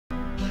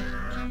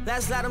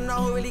Let's let them know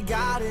who really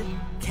got it.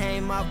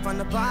 Came up from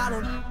the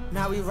bottom,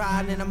 now we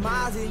riding in a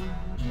Mozzie.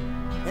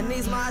 And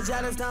these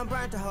Margielas done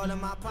burnt a hole in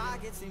my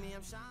pocket. See me,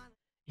 I'm shining.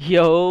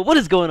 Yo, what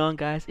is going on,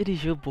 guys? It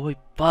is your boy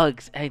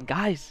Bugs, and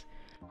guys,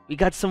 we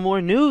got some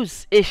more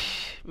news.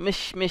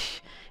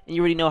 Mish. And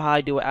you already know how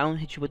I do it. I don't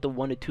hit you with the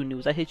 1 or 2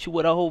 news. I hit you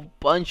with a whole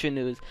bunch of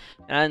news.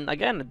 And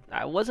again,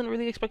 I wasn't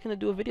really expecting to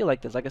do a video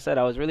like this. Like I said,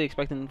 I was really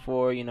expecting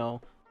for,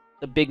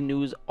 the big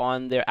news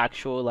on their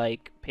actual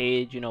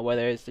page,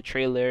 whether it's the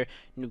trailer,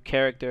 new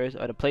characters,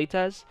 or the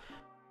playtest.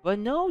 But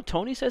no,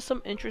 Tony says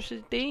some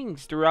interesting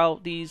things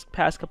throughout these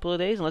past couple of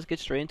days, and let's get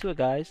straight into it,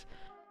 guys.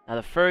 Now,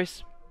 the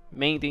first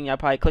main thing I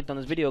probably clicked on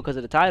this video because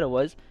of the title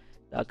was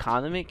the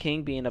Condiment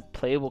King being a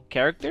playable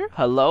character.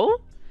 Hello?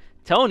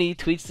 Tony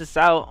tweets this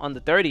out on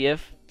the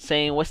 30th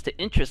saying, what's the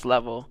interest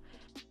level?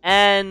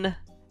 And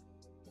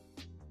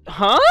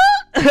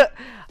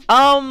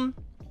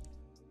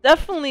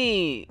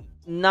definitely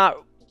not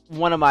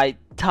one of my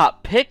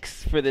top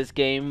picks for this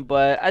game,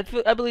 but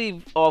I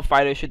believe all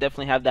fighters should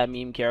definitely have that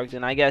meme character,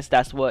 and I guess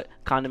that's what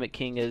Condiment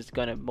King is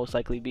gonna most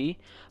likely be.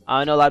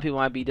 I know a lot of people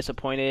might be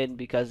disappointed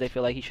because they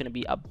feel like he shouldn't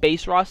be a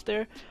base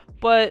roster,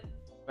 but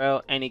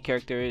well, any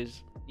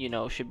characters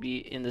should be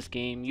in this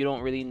game. You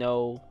don't really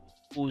know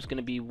who's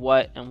gonna be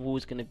what and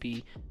who's gonna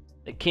be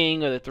the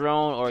king or the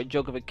throne or a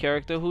joke of a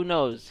character. Who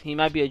knows? He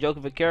might be a joke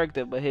of a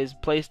character, but his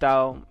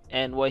playstyle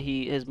and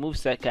his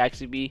moveset could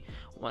actually be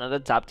one of the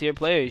top tier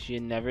players. You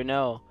never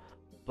know.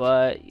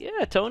 But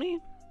yeah, Tony,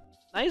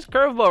 nice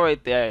curveball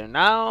right there.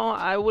 Now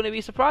I wouldn't be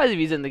surprised if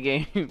he's in the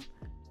game.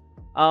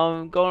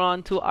 Going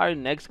on to our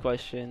next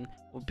question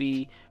will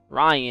be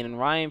Ryan, and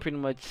Ryan pretty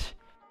much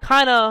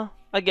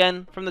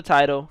again from the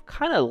title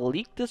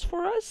leaked this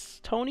for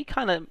us. Tony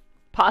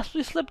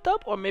possibly slipped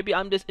up, or maybe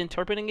I'm just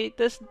interpreting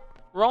this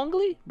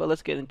wrongly, but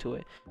let's get into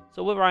it.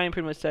 So what Ryan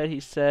pretty much said, he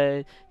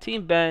said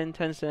Team Ben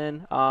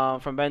 10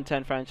 from Ben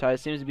 10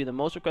 franchise seems to be the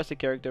most requested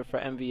character for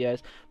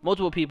MVS.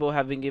 Multiple people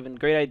have been given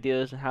great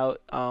ideas on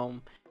how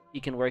he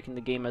can work in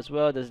the game as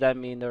well. Does that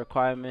mean the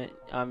requirement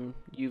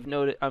you've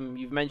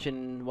mentioned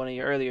in one of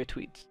your earlier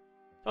tweets?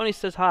 Tony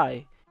says,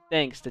 hi,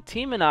 thanks, the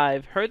team and I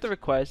have heard the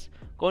request,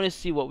 going to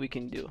see what we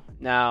can do.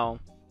 Now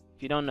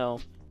if you don't know,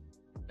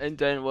 and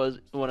then was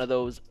one of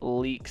those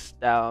leaks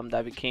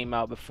that came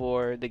out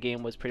before the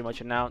game was pretty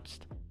much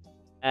announced,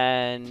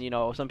 and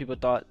some people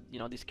thought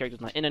these characters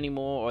not in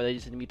anymore, or they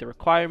just didn't meet the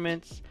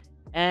requirements.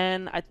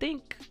 And I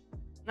think,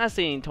 not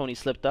saying Tony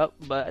slipped up,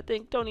 but I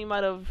think Tony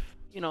might have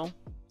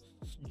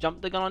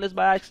jumped the gun on this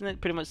by accident,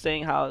 pretty much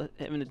saying how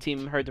him and the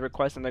team heard the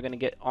request and they're gonna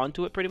get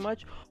onto it pretty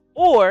much,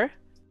 or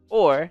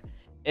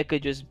it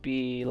could just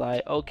be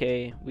like,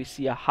 okay, we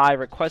see a high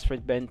request for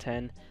Ben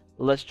 10,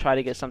 let's try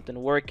to get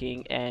something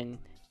working and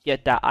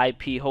get that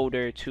IP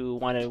holder to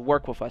want to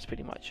work with us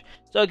pretty much.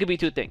 So it could be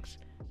two things.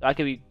 So I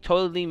could be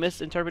totally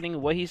misinterpreting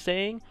what he's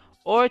saying,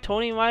 or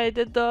Tony might have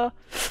did the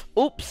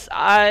oops,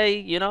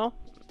 I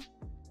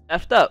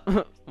effed up.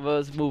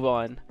 Let's move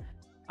on.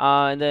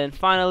 And then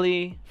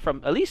finally,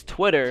 from at least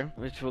Twitter,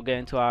 which we'll get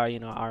into our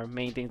our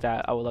main things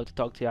that I would love to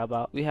talk to you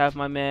about, we have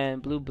my man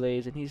Blue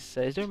Blaze, and he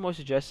says, is there more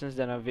suggestions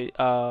than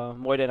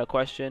more than a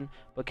question,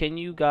 but can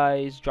you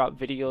guys drop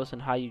videos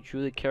on how you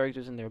drew the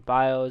characters in their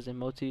bios and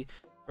Multiversus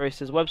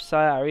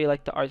website? I really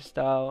like the art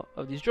style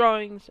of these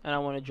drawings and I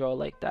want to draw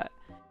like that.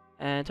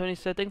 And Tony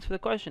said, thanks for the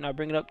question, I'll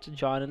bring it up to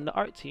John and the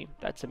art team.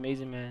 That's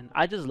amazing, man.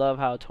 I just love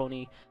how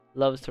Tony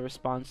loves to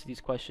respond to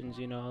these questions.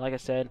 Like I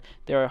said,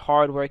 they're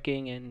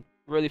hardworking and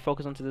really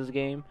focus onto this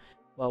game,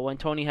 but when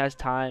Tony has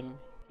time,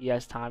 he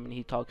has time and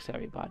he talks to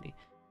everybody.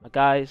 But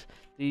guys,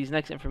 these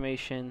next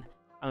information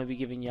I'm gonna be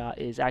giving y'all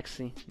is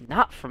actually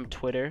not from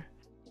Twitter,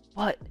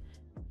 but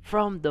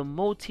from the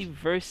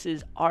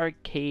Multiversus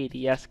Arcade.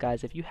 Yes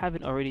guys, if you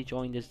haven't already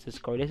joined this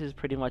Discord, this is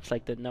pretty much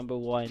like the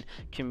 #1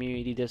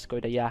 community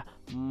Discord that y'all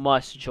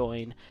must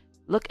join.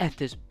 Look at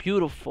this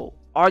beautiful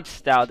art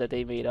style that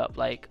they made up.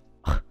 Like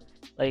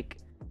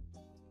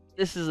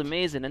this is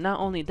amazing. And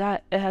not only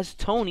that, it has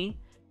Tony,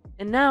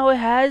 and now it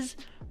has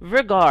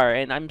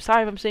Rigar, and I'm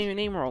sorry if I'm saying your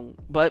name wrong,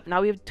 but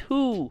now we have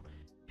 2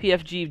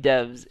 PFG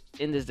devs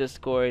in this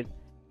Discord.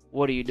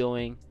 What are you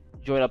doing?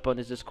 Join up on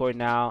this Discord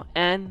now.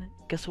 And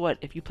guess what?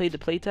 If you played the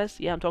playtest,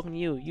 yeah, I'm talking to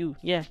you. You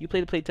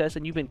played the playtest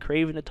and you've been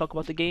craving to talk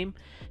about the game,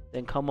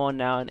 then come on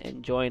now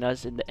and join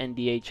us in the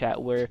NDA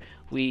chat, where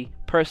we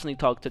personally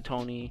talk to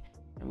Tony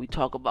and we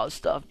talk about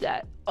stuff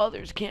that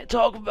others can't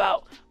talk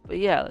about. But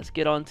yeah, let's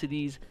get on to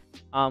these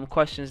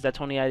questions that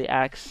Tony already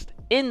asked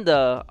in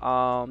the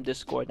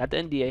Discord, not the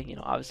NDA.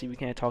 Obviously we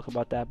can't talk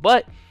about that,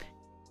 but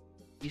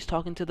he's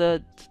talking to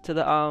the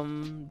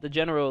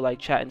general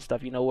chat and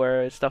stuff,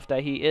 where stuff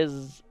that he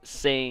is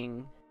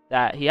saying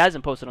that he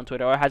hasn't posted on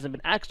Twitter or hasn't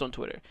been asked on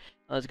Twitter.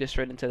 Let's get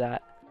straight into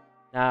that.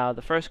 Now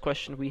the first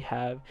question we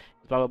have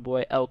is by my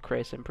boy El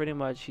Chris, and pretty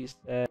much he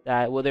said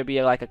that will there be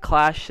a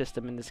clash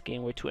system in this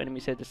game where 2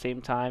 enemies hit at the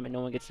same time and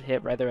no one gets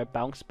hit, rather a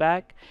bounce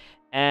back?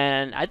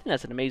 And I think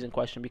that's an amazing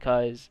question,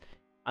 because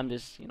I'm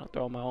just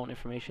throwing my own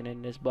information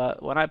in this,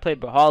 but when I played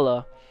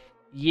Brawlhalla,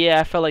 yeah,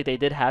 I felt like they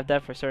did have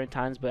that for certain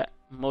times, but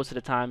most of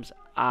the times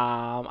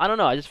I don't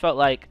know. I just felt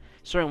like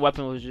certain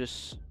weapon was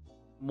just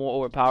more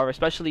overpowered,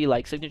 especially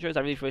like signatures.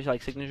 I really feel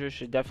like signatures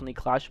should definitely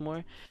clash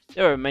more.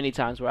 There were many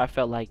times where I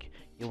felt like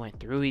you went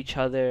through each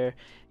other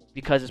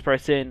because this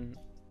person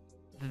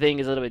thing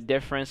is a little bit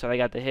different, so they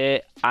got the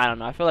hit. I don't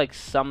know. I feel like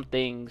some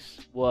things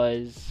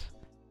was,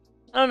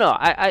 I don't know.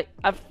 I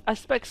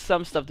expect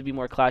some stuff to be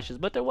more clashes,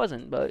 but there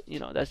wasn't. But you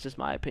know, that's just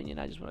my opinion.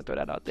 I just want to throw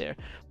that out there.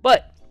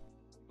 But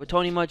what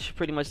Tony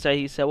pretty much said,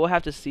 he said we'll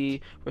have to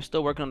see. We're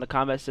still working on the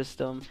combat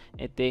system,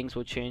 and things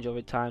will change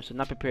over time. So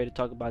not prepared to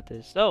talk about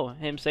this. So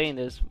him saying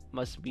this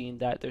must mean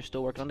that they're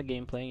still working on the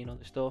gameplay. You know,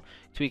 they're still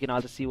tweaking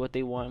out to see what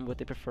they want and what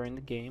they prefer in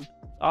the game.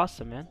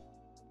 Awesome, man.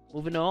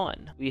 Moving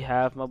on, we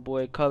have my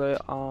boy Color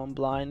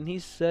Blind. He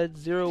said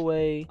 0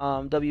 way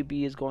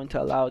WB is going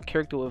to allow a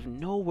character with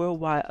no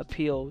worldwide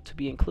appeal to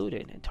be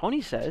included. And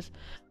Tony says,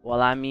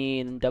 well, I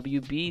mean,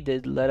 WB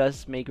did let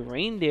us make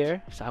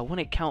Reindeer, so I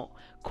wouldn't count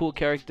cool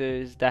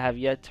characters that have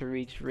yet to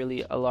reach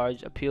really a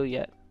large appeal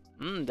yet.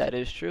 That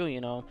is true,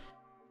 you know.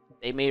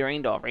 They made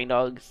Raindog.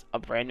 Raindog's a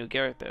brand new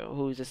character.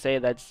 Who's to say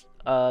that's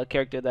a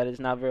character that is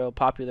not very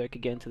popular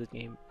could get into this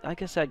game?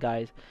 Like I said,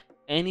 guys,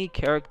 any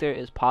character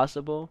is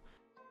possible,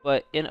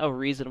 but in a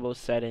reasonable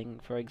setting.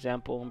 For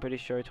example, I'm pretty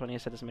sure Tony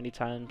has said this many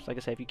times. Like I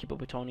said, if you keep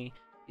up with Tony,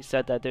 he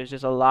said that there's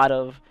just a lot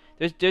of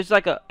there's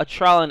like a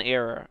trial and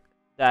error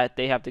that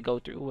they have to go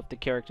through with the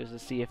characters to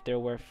see if they're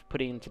worth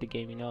putting into the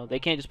game. You know, they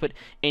can't just put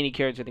any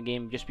character in the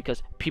game just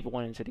because people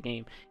want into the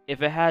game.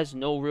 If it has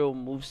no real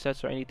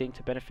movesets or anything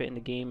to benefit in the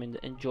game and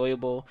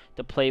enjoyable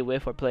to play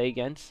with or play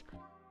against,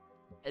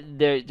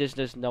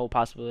 there's no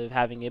possibility of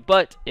having it.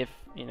 But if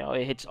you know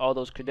it hits all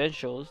those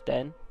credentials,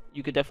 then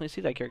you could definitely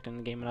see that character in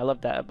the game, and I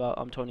love that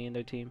about Tony and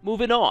their team.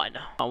 Moving on,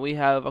 we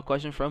have a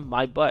question from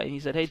My Butt. He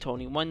said, hey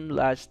Tony, one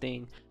last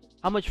thing.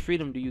 How much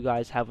freedom do you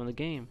guys have on the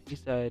game? He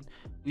said,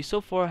 we so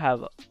far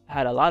have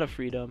had a lot of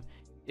freedom.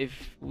 If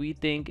we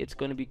think it's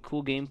going to be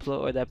cool gameplay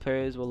or that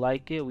players will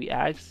like it, we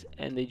ask,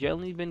 and they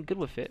generally been good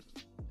with it.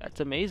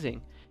 That's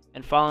amazing.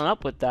 And following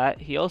up with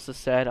that, he also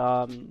said,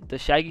 the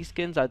Shaggy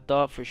skins, I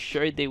thought for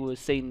sure they would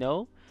say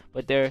no,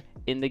 but they're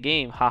in the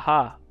game.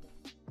 Haha.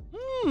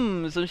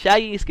 Some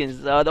Shaggy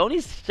skins. The only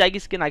Shaggy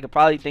skin I could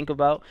probably think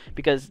about,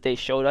 because they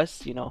showed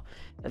us, you know,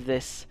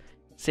 this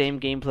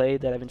same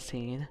gameplay that I've been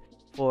seeing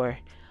for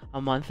a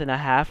month and a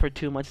half or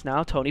 2 months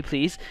now. Tony,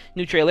 please,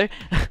 new trailer.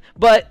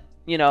 But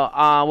you know,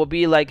 will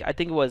be like, I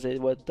think it was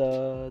what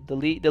the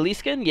Lee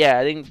skin. Yeah,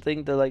 I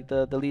think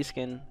the Lee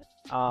skin.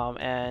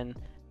 And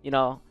you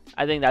know,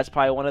 I think that's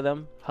probably one of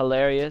them.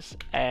 Hilarious,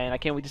 and I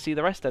can't wait to see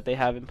the rest that they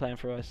have in plan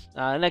for us.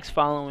 Next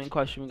following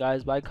question,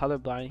 guys, by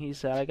Colorblind. He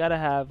said, I gotta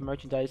have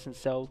merchandise and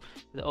sell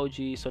the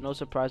OG, so no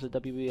surprise that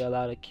WB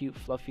allowed a cute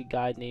fluffy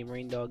guy named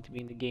Raindog to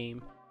be in the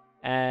game.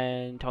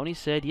 And Tony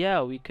said,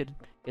 yeah, we could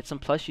get some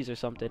plushies or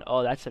something.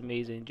 Oh, that's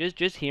amazing.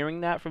 Just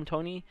hearing that from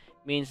Tony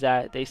means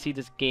that they see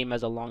this game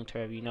as a long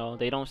term. You know,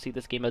 they don't see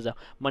this game as a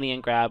money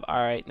and grab. All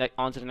right,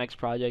 on to the next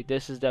project.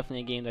 This is definitely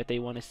a game that they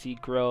want to see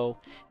grow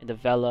and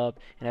develop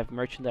and have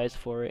merchandise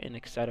for it and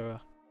etc.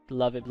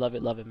 Love it, love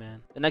it, love it,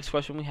 man. The next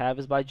question we have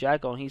is by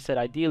Jacko, and he said,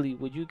 ideally,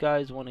 would you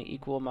guys want an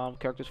equal amount of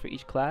characters for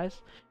each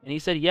class? And he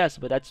said yes,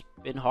 but that's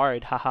been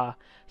hard, haha.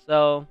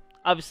 So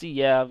obviously,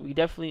 yeah, we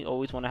definitely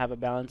always want to have a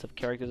balance of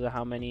characters of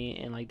how many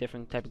in like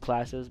different type of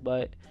classes,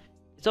 but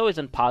it's always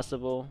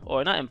impossible,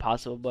 or not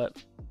impossible,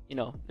 but you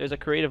know, there's a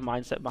creative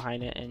mindset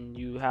behind it, and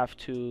you have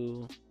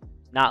to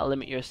not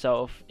limit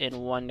yourself in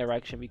one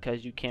direction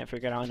because you can't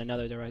figure it out in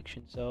another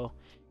direction. So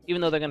even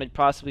though they're going to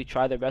possibly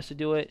try their best to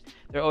do it,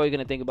 they're always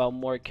going to think about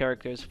more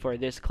characters for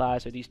this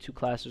class or these two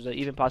classes, or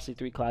even possibly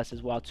 3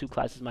 classes, while 2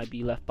 classes might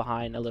be left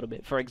behind a little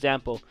bit. For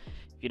example,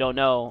 if you don't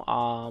know,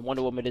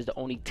 Wonder Woman is the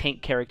only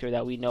tank character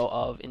that we know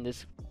of in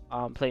this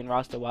playing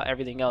roster, while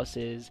everything else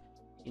is,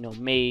 you know,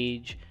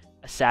 mage,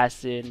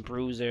 assassin,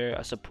 bruiser,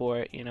 a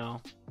support. You know,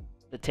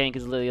 the tank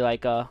is literally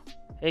like,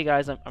 hey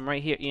guys, I'm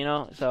right here, you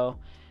know. So,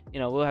 you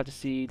know, we'll have to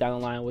see down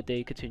the line what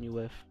they continue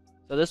with.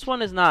 So this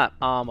one is not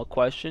a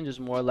question,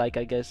 just more like,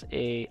 I guess,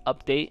 a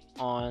update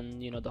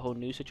on, you know, the whole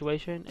news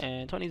situation.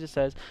 And Tony just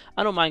says,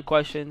 I don't mind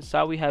questions.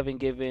 Sorry we haven't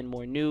given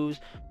more news.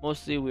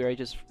 Mostly we are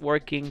just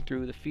working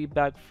through the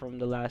feedback from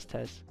the last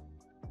test.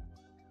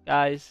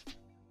 Guys,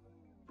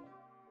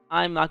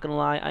 I'm not gonna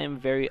lie, I am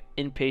very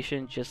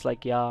impatient, just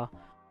like y'all.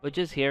 But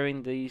just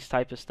hearing these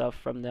type of stuff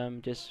from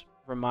them just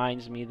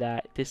reminds me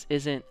that this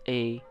isn't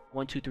a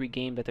 1, 2, 3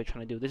 game that they're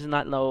trying to do. This is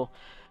not no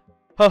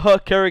haha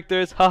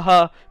characters,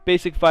 haha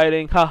basic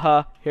fighting,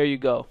 haha here you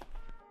go.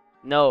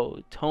 No,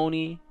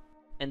 Tony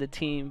and the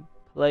team,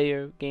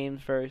 player game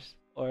first,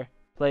 or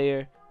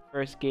player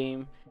first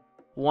game,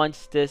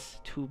 wants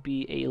this to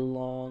be a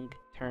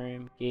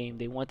long-term game.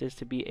 They want this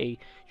to be a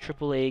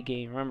AAA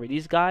game. Remember,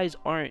 these guys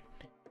aren't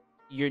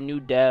your new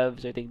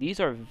devs or things. These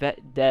are vet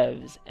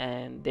devs,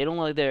 and they don't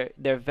look like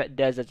they're vet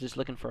devs that's just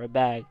looking for a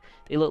bag.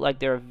 They look like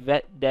they're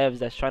vet devs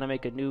that's trying to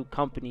make a new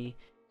company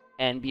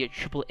and be a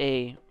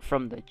AAA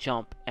from the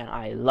jump, and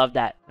I love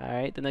that.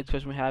 Alright, the next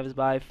question we have is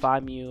by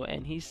Famu,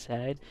 and he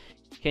said,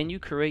 can you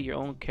create your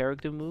own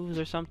character moves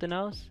or something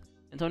else?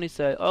 And Tony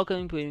said, all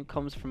complaint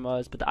comes from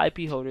us, but the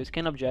IP holders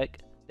can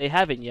object. They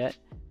haven't yet.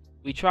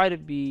 We try to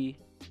be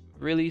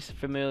really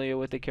familiar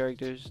with the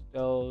characters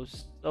though,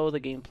 so the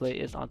gameplay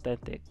is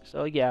authentic.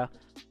 So yeah,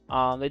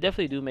 they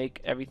definitely do make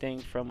everything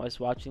from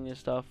us watching this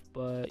stuff,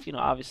 but you know,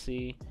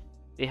 obviously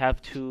they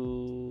have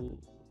to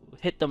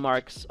hit the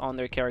marks on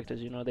their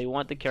characters. You know, they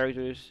want the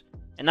characters,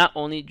 and not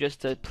only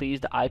just to please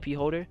the IP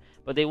holder,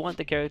 but they want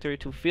the character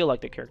to feel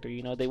like the character.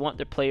 You know, they want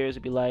the players to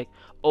be like,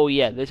 oh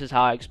yeah, this is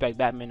how I expect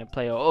Batman to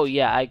play, or oh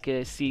yeah, I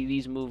could see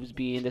these moves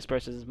being this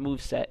person's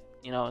move set,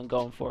 you know, and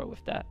going forward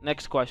with that.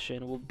 Next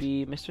question will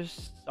be Mr.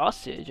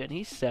 Sausage, and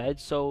he said,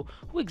 so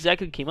who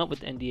exactly came up with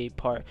the NDA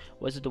part?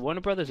 Was it the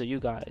Warner Brothers or you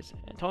guys?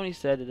 And Tony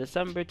said the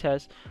December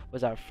test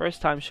was our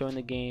first time showing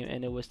the game,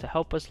 and it was to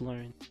help us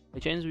learn. The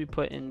changes we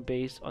put in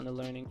based on the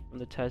learning from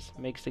the test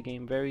makes the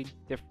game very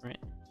different,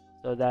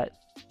 so that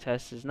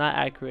test is not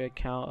accurate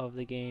account of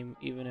the game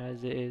even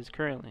as it is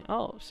currently.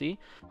 Oh, see?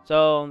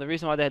 So the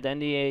reason why they had the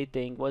NDA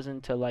thing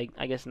wasn't to, like,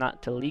 I guess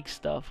not to leak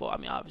stuff, well, I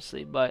mean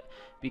obviously, but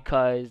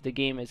because the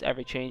game is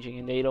ever changing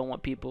and they don't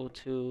want people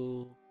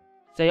to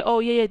say, oh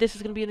yeah, this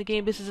is gonna be in the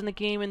game, this is in the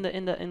game in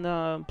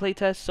the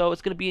playtest, so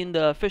it's gonna be in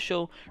the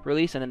official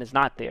release, and then it's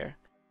not there.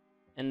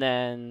 And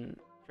then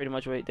pretty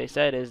much what they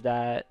said is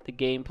that the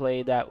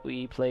gameplay that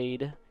we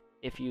played,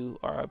 if you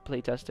are a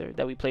playtester,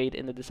 that we played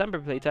in the December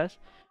playtest,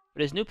 for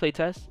this new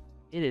playtest,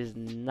 it is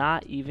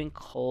not even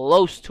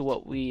close to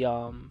what we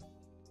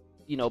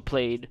you know,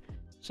 played.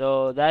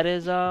 So that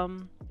is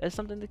that's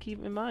something to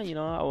keep in mind. You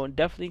know, I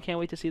definitely can't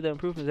wait to see the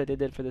improvements that they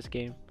did for this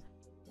game.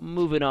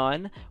 Moving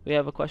on, we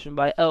have a question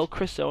by El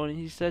Criso, and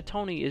he said,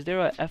 Tony, is there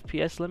a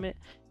FPS limit?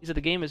 He said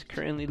the game is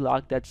currently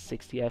locked at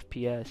 60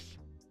 FPS.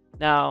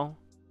 Now,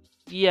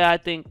 yeah, I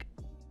think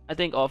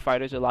all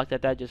fighters are locked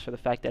at that just for the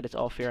fact that it's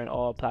all fair on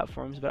all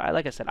platforms. But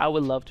like I said, I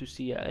would love to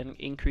see an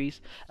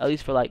increase, at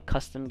least for like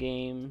custom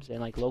games and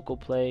like local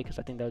play, because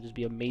I think that would just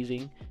be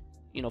amazing.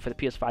 You know, for the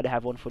PS5 to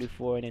have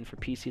 144, and then for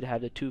PC to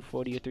have the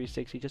 240 or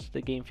 360, just so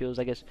the game feels,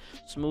 I guess,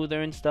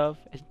 smoother and stuff.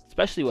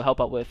 Especially will help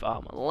out with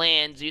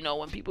lands, you know,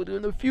 when people do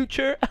in the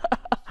future.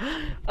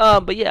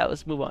 But yeah,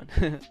 let's move on.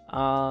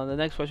 The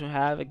next question we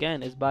have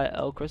again is by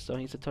El Cristo.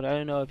 He said, Tony, I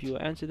don't know if you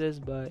will answer this,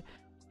 but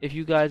if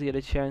you guys get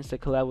a chance to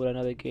collab with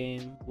another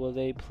game, will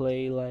they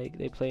play like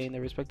they play in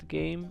their respective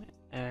game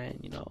and,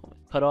 you know,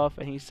 cut off?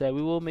 And he said,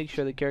 we will make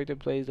sure the character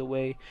plays the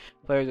way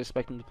players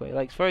expect them to play.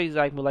 Like, for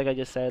example, like I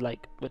just said,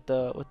 like with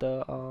the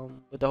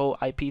whole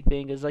IP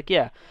thing, is like,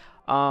 yeah,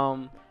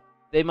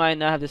 they might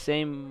not have the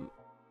same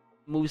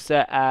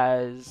moveset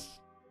as,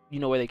 you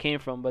know, where they came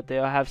from, but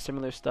they'll have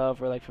similar stuff,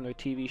 or like from their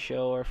TV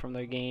show or from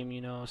their game,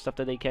 you know, stuff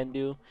that they can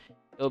do.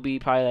 It'll be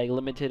probably like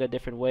limited a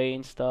different way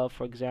and stuff.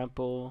 For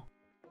example,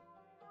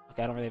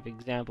 okay, I don't really have an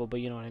example,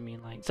 but you know what I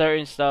mean. Like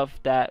certain stuff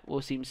that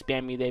will seem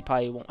spammy, they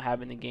probably won't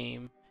have in the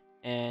game,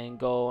 and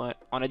go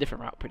on a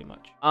different route, pretty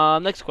much.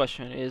 Next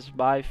question is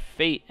by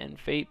Fate, and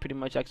Fate pretty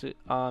much actually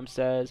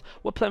says,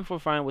 what platform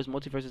find was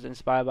Multiversus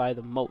inspired by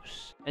the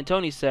most? And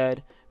Tony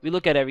said, we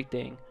look at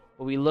everything,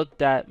 but we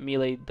looked at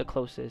Melee the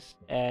closest.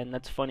 And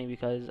that's funny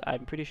because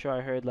I'm pretty sure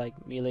I heard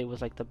like Melee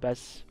was like the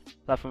best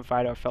platform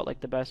fighter, or felt like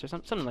the best, or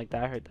something like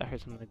that. I heard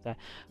something like that.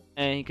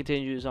 And he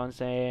continues on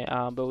saying,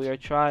 but we are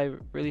trying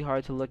really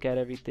hard to look at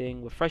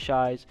everything with fresh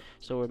eyes,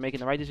 so we're making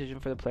the right decision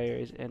for the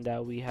players, and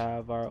that we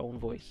have our own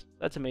voice.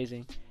 That's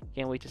amazing.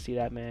 Can't wait to see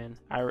that, man.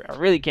 I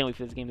really can't wait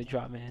for this game to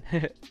drop, man.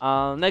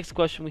 Next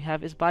question we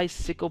have is by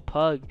Sickle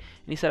Pug, and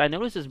he said, I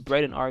noticed this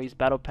bread in Arya's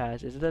battle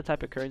pass. Is it that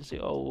type of currency?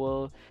 Oh,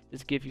 will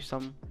this give you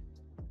some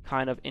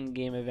kind of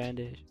in-game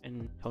advantage?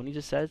 And Tony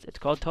just says it's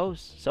called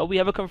toast. So we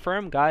have a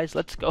confirmed, guys.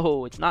 Let's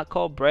go. It's not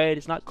called bread,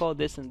 it's not called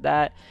this and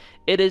that,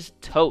 it is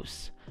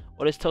toast.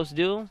 What does toast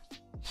do?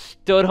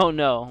 Still don't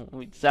know.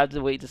 We just have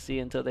to wait to see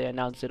until they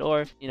announce it,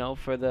 or, you know,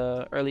 for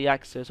the early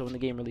access, or when the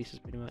game releases,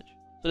 pretty much.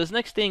 So this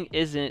next thing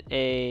isn't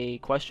a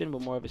question,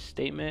 but more of a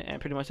statement, and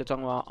pretty much they're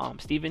talking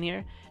about Steven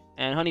here.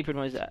 And Honey pretty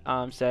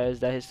much says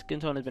that his skin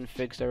tone has been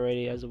fixed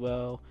already as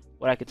well,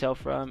 what I could tell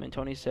from. And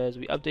Tony says,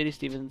 we updated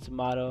Steven's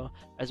motto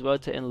as well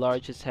to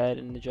enlarge his head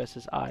and address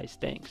his eyes.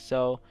 Thanks.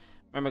 So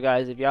remember,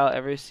 guys, if y'all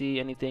ever see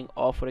anything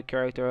off with a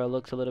character or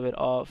looks a little bit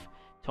off,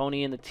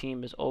 Tony and the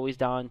team is always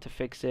down to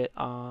fix it,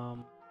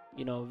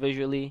 you know,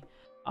 visually.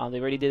 They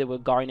already did it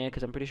with Garnet,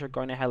 because I'm pretty sure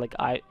Garnet had like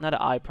not an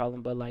eye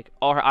problem, but like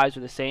all her eyes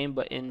were the same,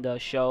 but in the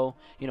show,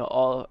 you know,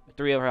 all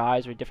three of her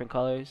eyes were different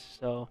colors.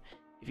 So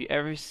if you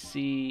ever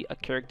see a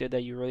character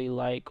that you really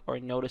like,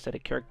 or notice that a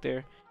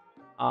character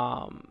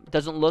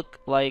doesn't look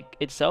like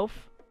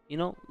itself, you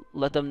know,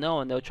 let them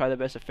know, and they'll try their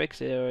best to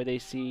fix it, or they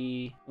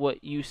see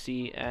what you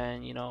see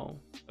and, you know,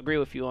 agree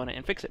with you on it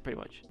and fix it, pretty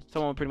much.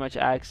 Someone pretty much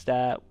asked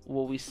that,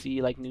 will we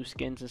see like new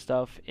skins and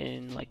stuff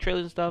in like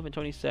trailers and stuff, and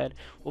Tony said,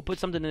 we'll put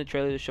something in the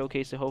trailer to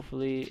showcase it.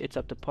 Hopefully it's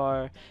up to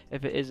par.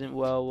 If it isn't,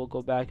 well, we'll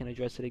go back and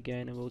address it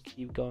again, and we'll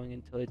keep going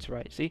until it's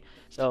right. See?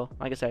 So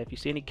like I said, if you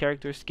see any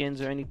character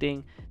skins or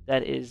anything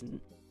that is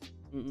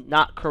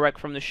not correct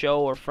from the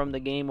show or from the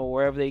game or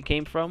wherever they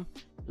came from,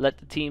 let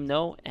the team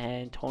know,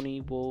 and Tony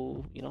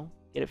will, you know,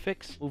 get it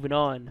fixed. Moving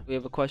on, we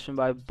have a question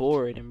by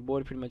Board, and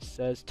Board pretty much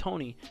says,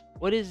 Tony,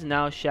 what is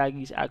now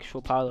Shaggy's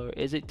actual power?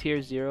 Is it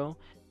tier 0?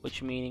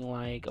 Which meaning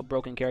like a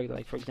broken character.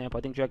 Like for example,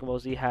 I think Dragon Ball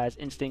Z has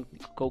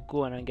Instinct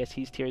Goku, and I guess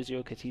he's tier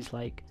 0 because he's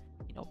like,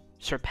 you know,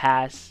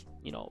 surpass,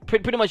 you know,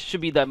 pretty much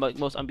should be the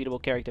most unbeatable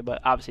character.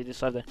 But obviously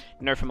this has to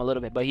nerf him a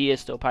little bit, but he is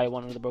still probably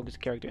one of the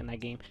brokest character in that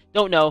game.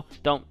 Don't know,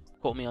 don't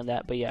quote me on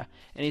that, but yeah.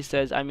 And he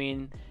says, I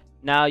mean,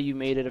 now you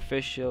made it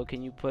official,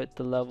 can you put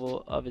the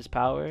level of his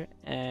power?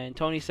 And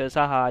Tony says,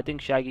 haha, I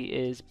think Shaggy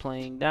is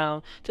playing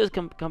down to his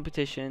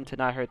competition to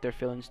not hurt their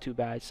feelings too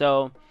bad.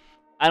 So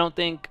I don't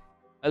think,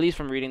 at least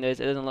from reading this,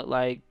 it doesn't look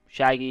like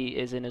Shaggy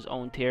is in his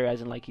own tier,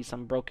 as in like he's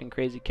some broken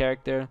crazy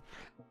character.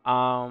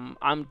 I'm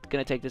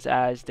gonna take this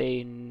as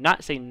they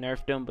not say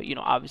nerfed him, but you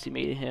know, obviously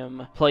made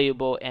him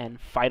playable and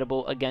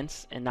fightable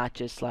against, and not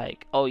just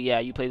like, oh yeah,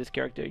 you play this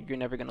character, you're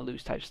never gonna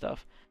lose type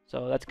stuff.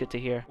 So that's good to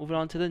hear. Moving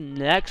on to the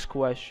next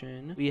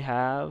question, we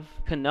have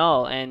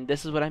Canal, and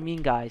this is what I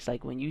mean, guys.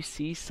 Like when you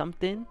see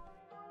something,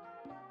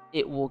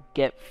 it will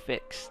get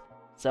fixed.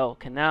 So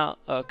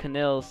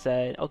Canal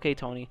said, okay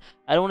Tony,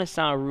 I don't want to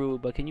sound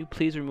rude, but can you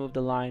please remove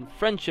the line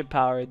friendship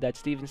power that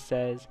Steven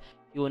says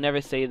he will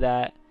never say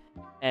that,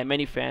 and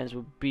many fans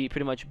will be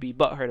pretty much be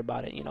butthurt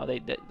about it. You know,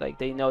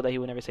 they know that he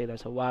would never say that,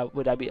 so why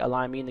would that be a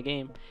line me in the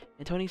game?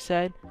 And Tony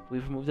said,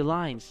 we've removed the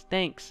lines,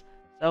 thanks.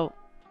 So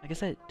like I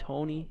said,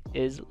 Tony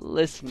is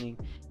listening.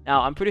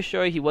 Now I'm pretty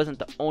sure he wasn't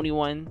the only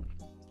one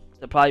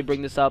to probably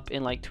bring this up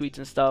in like tweets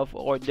and stuff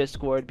or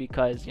Discord,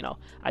 because you know,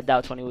 I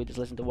doubt Tony would just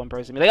listen to one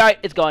person and be like, all right,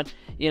 it's gone,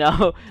 you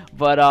know.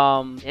 But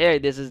yeah,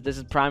 this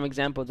is prime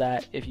example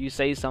that if you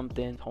say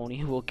something,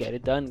 Tony will get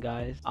it done,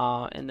 guys.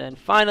 And then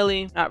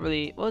finally, not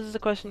really, what was this a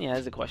question? Yeah,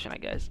 it's a question, I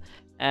guess.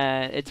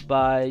 And it's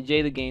by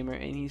Jay the Gamer,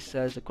 and he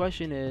says the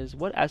question is,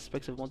 what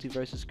aspects of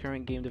Multiversus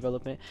current game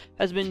development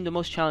has been the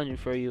most challenging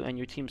for you and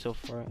your team so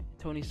far?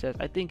 Tony says,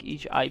 I think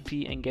each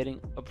IP and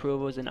getting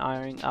approvals and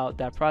ironing out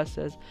that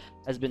process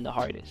has been the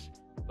hardest,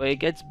 but it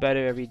gets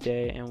better every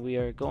day, and we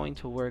are going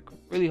to work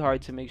really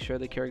hard to make sure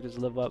the characters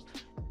live up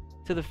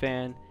to the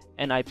fan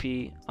and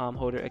IP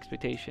holder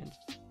expectations.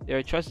 They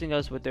are trusting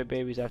us with their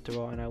babies after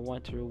all, and I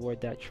want to reward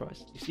that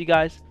trust. You see,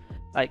 guys,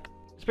 like,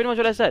 it's pretty much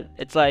what I said.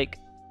 It's like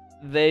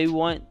they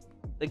want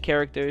the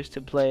characters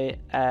to play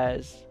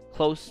as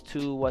close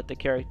to what the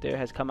character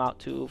has come out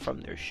to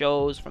from their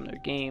shows, from their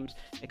games,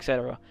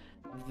 etc.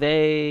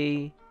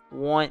 They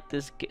want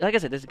this, like I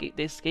said,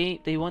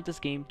 they want this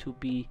game to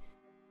be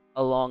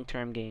a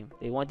long-term game.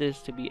 They want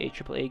this to be a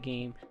AAA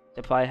game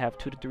to probably have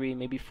 2 to 3,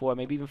 maybe 4,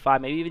 maybe even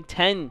 5, maybe even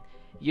 10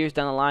 years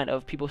down the line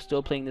of people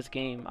still playing this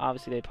game.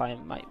 Obviously, they probably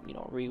might, you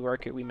know,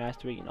 rework it,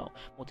 remaster it, you know,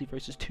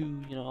 Multiversus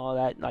 2, you know, all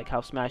that, like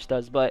how Smash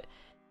does. But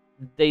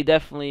they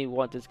definitely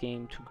want this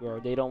game to grow.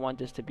 They don't want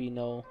this to be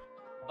no,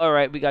 all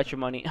right, we got your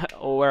money,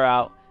 or we're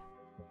out.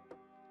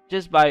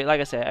 Just by,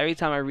 like I said, every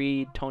time I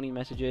read Tony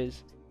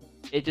messages,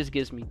 it just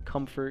gives me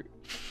comfort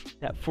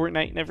that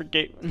Fortnite never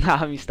gave.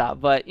 Nah, let me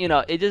stop. But you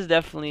know, it just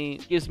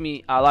definitely gives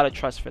me a lot of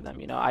trust for them.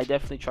 You know, I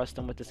definitely trust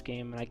them with this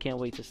game, and I can't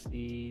wait to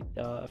see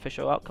the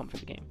official outcome for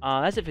the game.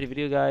 That's it for the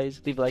video,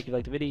 guys. Leave a like if you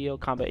liked the video,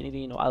 comment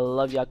anything. You know, I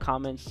love y'all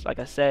comments. Like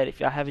I said, if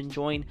y'all haven't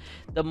joined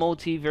the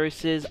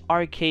Multiversus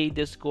Arcade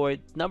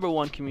Discord,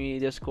 #1 community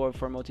Discord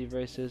for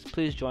Multiversus,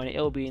 please join it. It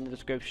will be in the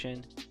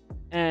description.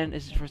 And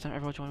this is the first time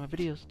ever watching one of my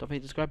videos. Don't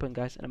forget to subscribe button,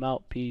 guys, and I'm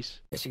out.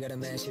 Peace. Yeah, she got a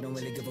man, she don't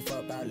really give a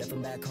fuck about. Left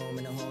him back home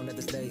in a whole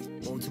nother state.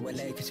 Moved to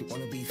LA cause she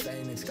wanna be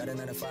famous. Got a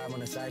 9 to 5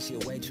 on the side, she a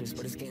waitress,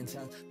 but it's getting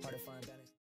tough, hard to find.